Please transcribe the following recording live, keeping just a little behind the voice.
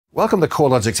Welcome to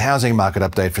CoreLogic's housing market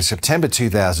update for September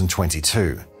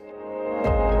 2022.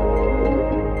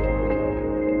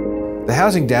 The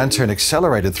housing downturn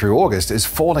accelerated through August as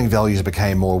falling values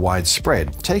became more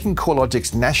widespread, taking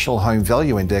CoreLogic's National Home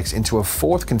Value Index into a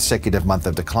fourth consecutive month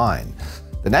of decline.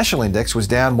 The national index was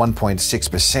down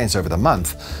 1.6% over the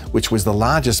month, which was the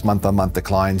largest month-on-month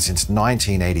decline since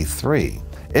 1983.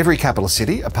 Every capital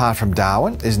city, apart from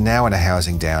Darwin, is now in a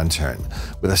housing downturn,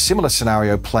 with a similar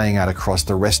scenario playing out across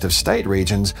the rest of state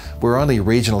regions, where only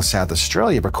regional South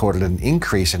Australia recorded an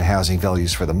increase in housing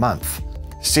values for the month.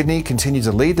 Sydney continued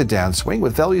to lead the downswing,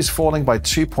 with values falling by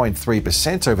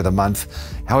 2.3% over the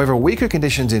month. However, weaker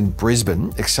conditions in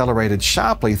Brisbane accelerated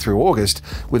sharply through August,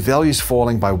 with values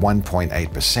falling by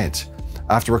 1.8%.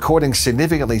 After recording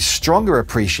significantly stronger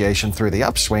appreciation through the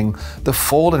upswing, the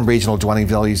fall in regional dwelling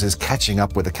values is catching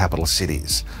up with the capital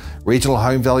cities. Regional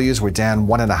home values were down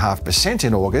 1.5%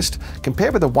 in August,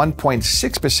 compared with a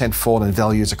 1.6% fall in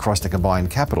values across the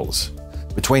combined capitals.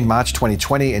 Between March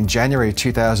 2020 and January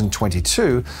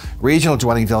 2022, regional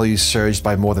dwelling values surged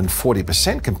by more than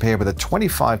 40% compared with a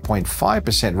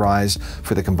 25.5% rise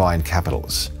for the combined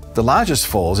capitals. The largest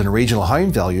falls in regional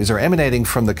home values are emanating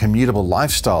from the commutable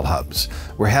lifestyle hubs,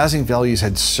 where housing values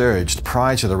had surged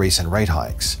prior to the recent rate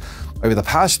hikes. Over the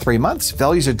past 3 months,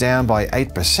 values are down by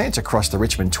 8% across the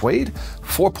Richmond Tweed,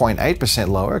 4.8%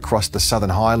 lower across the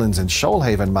Southern Highlands and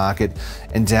Shoalhaven market,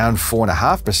 and down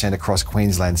 4.5% across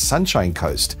Queensland's Sunshine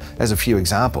Coast, as a few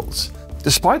examples.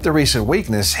 Despite the recent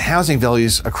weakness, housing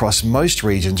values across most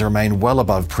regions remain well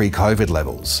above pre-COVID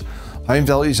levels. Home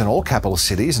values in all capital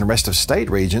cities and rest of state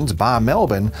regions, bar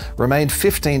Melbourne, remained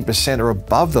 15% or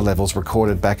above the levels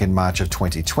recorded back in March of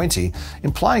 2020,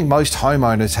 implying most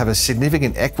homeowners have a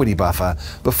significant equity buffer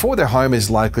before their home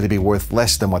is likely to be worth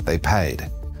less than what they paid.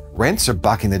 Rents are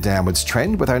bucking the downwards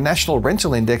trend, with our national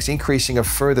rental index increasing a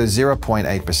further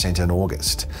 0.8% in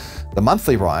August. The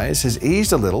monthly rise has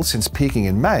eased a little since peaking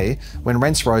in May, when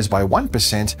rents rose by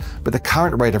 1%, but the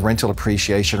current rate of rental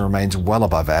appreciation remains well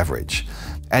above average.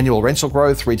 Annual rental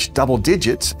growth reached double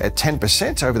digits at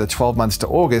 10% over the 12 months to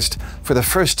August for the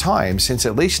first time since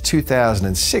at least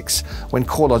 2006, when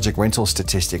CoreLogic rental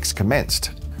statistics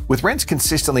commenced. With rents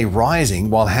consistently rising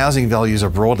while housing values are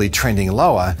broadly trending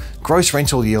lower, gross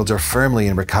rental yields are firmly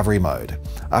in recovery mode.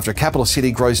 After capital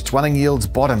city gross dwelling yields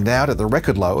bottomed out at the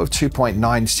record low of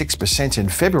 2.96% in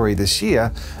February this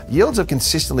year, yields have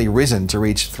consistently risen to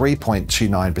reach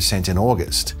 3.29% in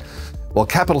August. While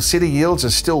capital city yields are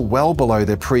still well below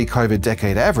their pre-COVID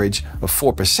decade average of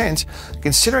 4%,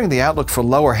 considering the outlook for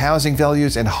lower housing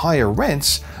values and higher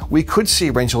rents, we could see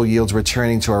rental yields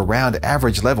returning to around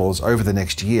average levels over the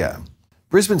next year.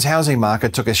 Brisbane's housing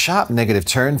market took a sharp negative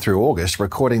turn through August,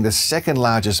 recording the second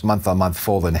largest month-on-month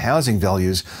fall in housing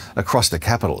values across the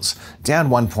capitals, down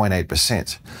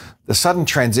 1.8%. The sudden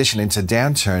transition into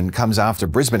downturn comes after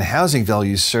Brisbane housing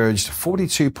values surged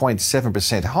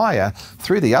 42.7% higher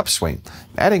through the upswing,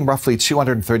 adding roughly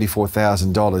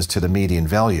 $234,000 to the median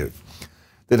value.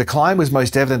 The decline was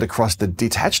most evident across the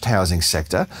detached housing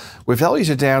sector, where values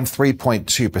are down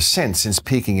 3.2% since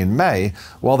peaking in May,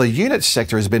 while the unit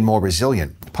sector has been more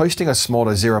resilient, posting a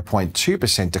smaller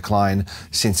 0.2% decline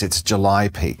since its July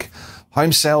peak.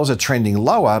 Home sales are trending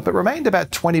lower, but remained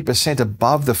about 20%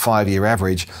 above the 5-year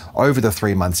average over the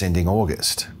 3 months ending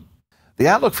August. The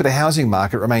outlook for the housing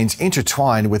market remains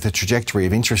intertwined with the trajectory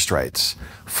of interest rates.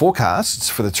 Forecasts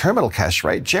for the terminal cash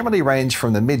rate generally range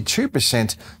from the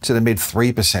mid-2% to the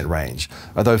mid-3% range,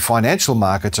 although financial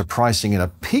markets are pricing in a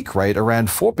peak rate around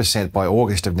 4% by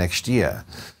August of next year.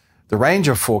 The range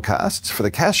of forecasts for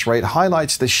the cash rate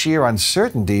highlights the sheer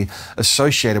uncertainty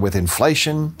associated with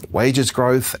inflation, wages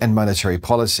growth, and monetary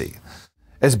policy.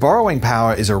 As borrowing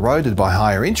power is eroded by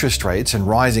higher interest rates and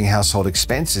rising household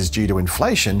expenses due to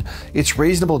inflation, it's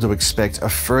reasonable to expect a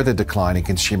further decline in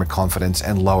consumer confidence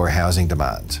and lower housing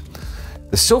demand.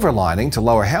 The silver lining to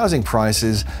lower housing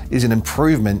prices is an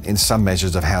improvement in some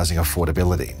measures of housing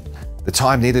affordability. The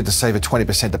time needed to save a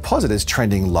 20% deposit is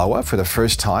trending lower for the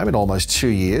first time in almost 2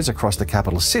 years across the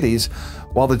capital cities,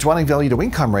 while the dwelling value to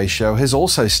income ratio has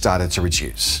also started to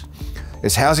reduce.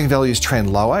 As housing values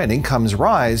trend lower and incomes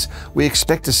rise, we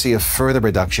expect to see a further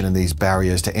reduction in these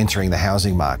barriers to entering the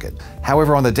housing market.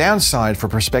 However, on the downside for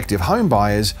prospective home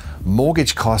buyers,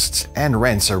 mortgage costs and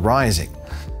rents are rising,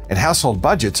 and household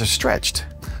budgets are stretched.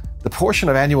 The portion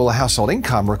of annual household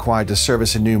income required to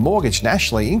service a new mortgage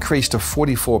nationally increased to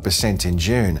 44% in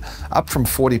June, up from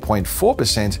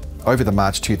 40.4% over the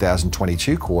March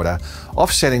 2022 quarter,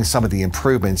 offsetting some of the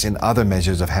improvements in other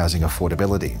measures of housing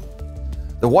affordability.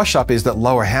 The wash-up is that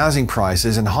lower housing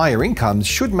prices and higher incomes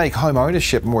should make home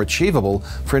ownership more achievable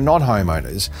for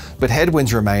non-homeowners, but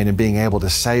headwinds remain in being able to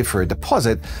save for a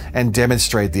deposit and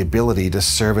demonstrate the ability to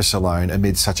service a loan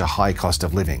amid such a high cost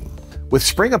of living. With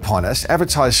spring upon us,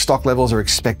 advertised stock levels are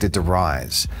expected to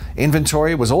rise.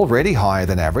 Inventory was already higher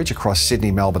than average across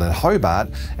Sydney, Melbourne and Hobart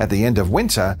at the end of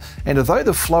winter, and although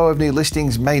the flow of new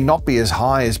listings may not be as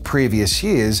high as previous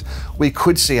years, we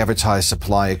could see advertised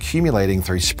supply accumulating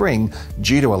through spring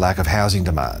due to a lack of housing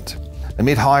demand.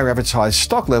 Amid higher advertised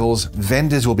stock levels,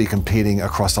 vendors will be competing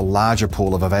across a larger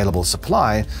pool of available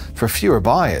supply for fewer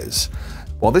buyers.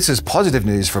 While this is positive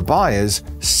news for buyers,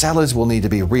 sellers will need to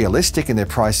be realistic in their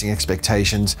pricing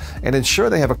expectations and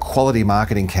ensure they have a quality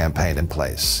marketing campaign in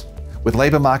place. With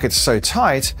labour markets so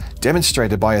tight,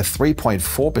 demonstrated by a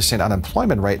 3.4%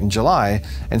 unemployment rate in July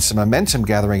and some momentum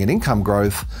gathering in income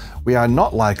growth, we are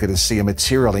not likely to see a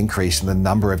material increase in the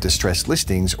number of distressed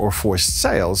listings or forced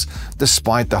sales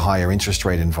despite the higher interest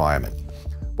rate environment.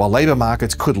 While labour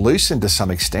markets could loosen to some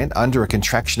extent under a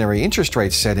contractionary interest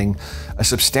rate setting, a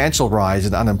substantial rise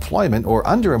in unemployment or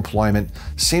underemployment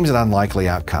seems an unlikely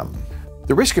outcome.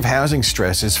 The risk of housing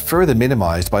stress is further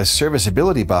minimised by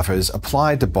serviceability buffers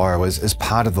applied to borrowers as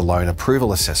part of the loan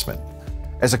approval assessment.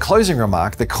 As a closing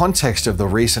remark, the context of the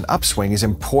recent upswing is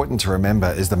important to remember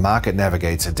as the market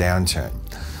navigates a downturn.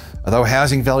 Although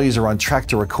housing values are on track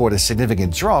to record a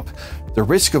significant drop, the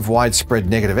risk of widespread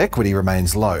negative equity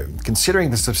remains low,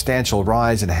 considering the substantial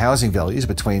rise in housing values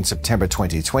between September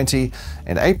 2020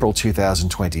 and April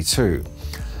 2022.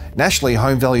 Nationally,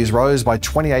 home values rose by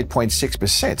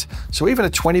 28.6%, so even a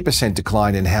 20%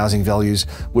 decline in housing values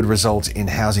would result in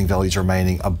housing values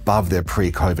remaining above their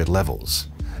pre-COVID levels.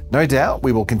 No doubt,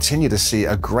 we will continue to see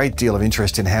a great deal of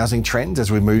interest in housing trends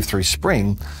as we move through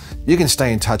spring. You can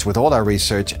stay in touch with all our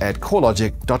research at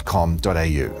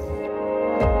CoreLogic.com.au.